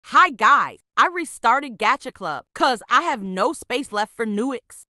Hi guys, I restarted Gacha Club cause I have no space left for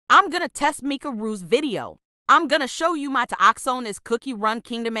Nuix. I'm gonna test Mikaru's video. I'm gonna show you my Taoxone is Cookie Run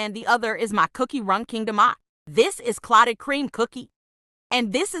Kingdom and the other is my Cookie Run Kingdom I. This is Clotted Cream Cookie.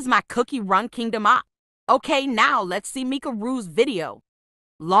 And this is my Cookie Run Kingdom I. Okay, now let's see Mikaru's video.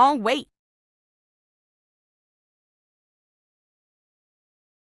 Long wait.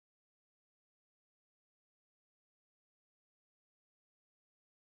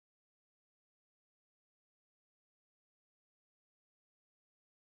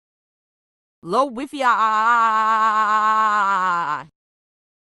 Low Wi-Fi.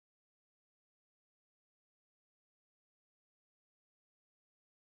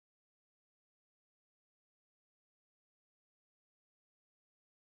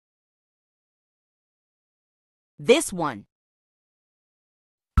 This one.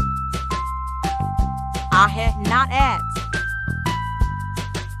 I had not ads.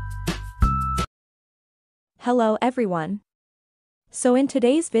 Hello everyone. So in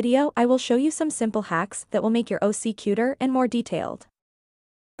today's video I will show you some simple hacks that will make your OC cuter and more detailed.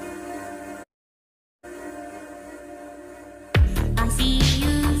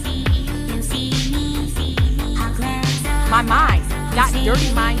 My mind got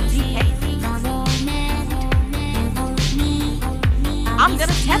Dirty Mind GK. I'm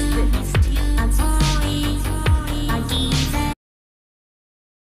gonna test this.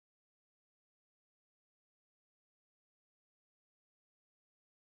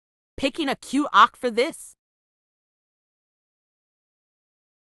 Picking a cute ock for this.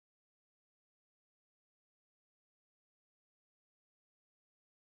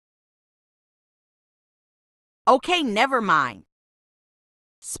 Okay, never mind.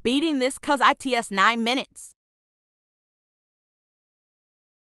 Speeding this cause ITS 9 minutes.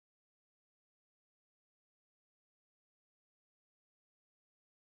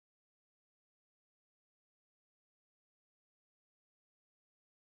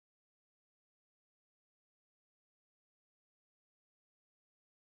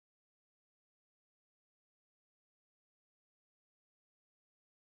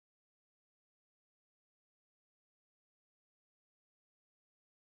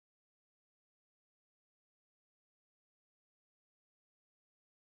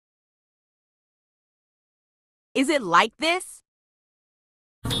 Is it like this?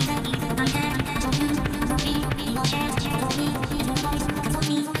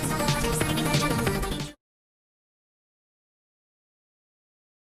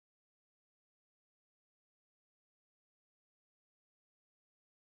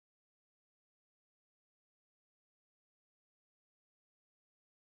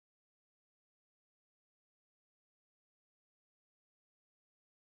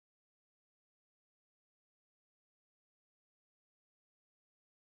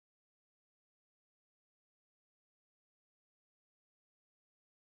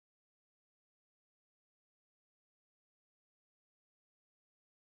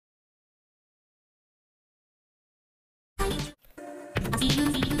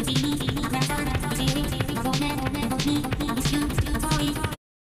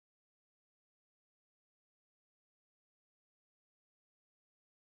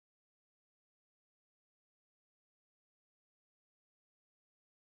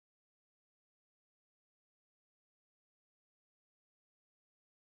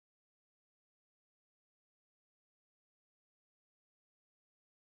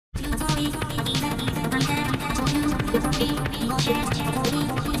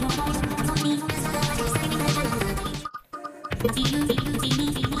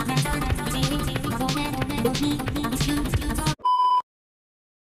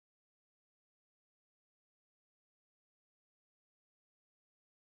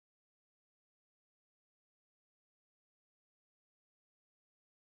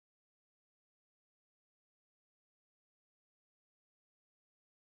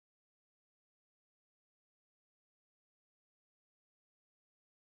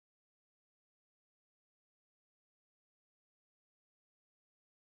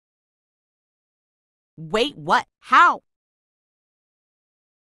 Wait, what? How?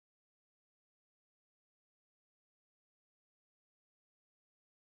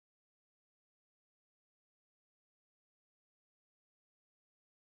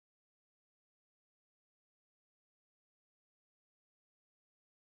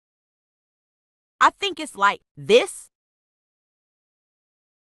 I think it's like this.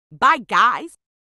 Bye, guys.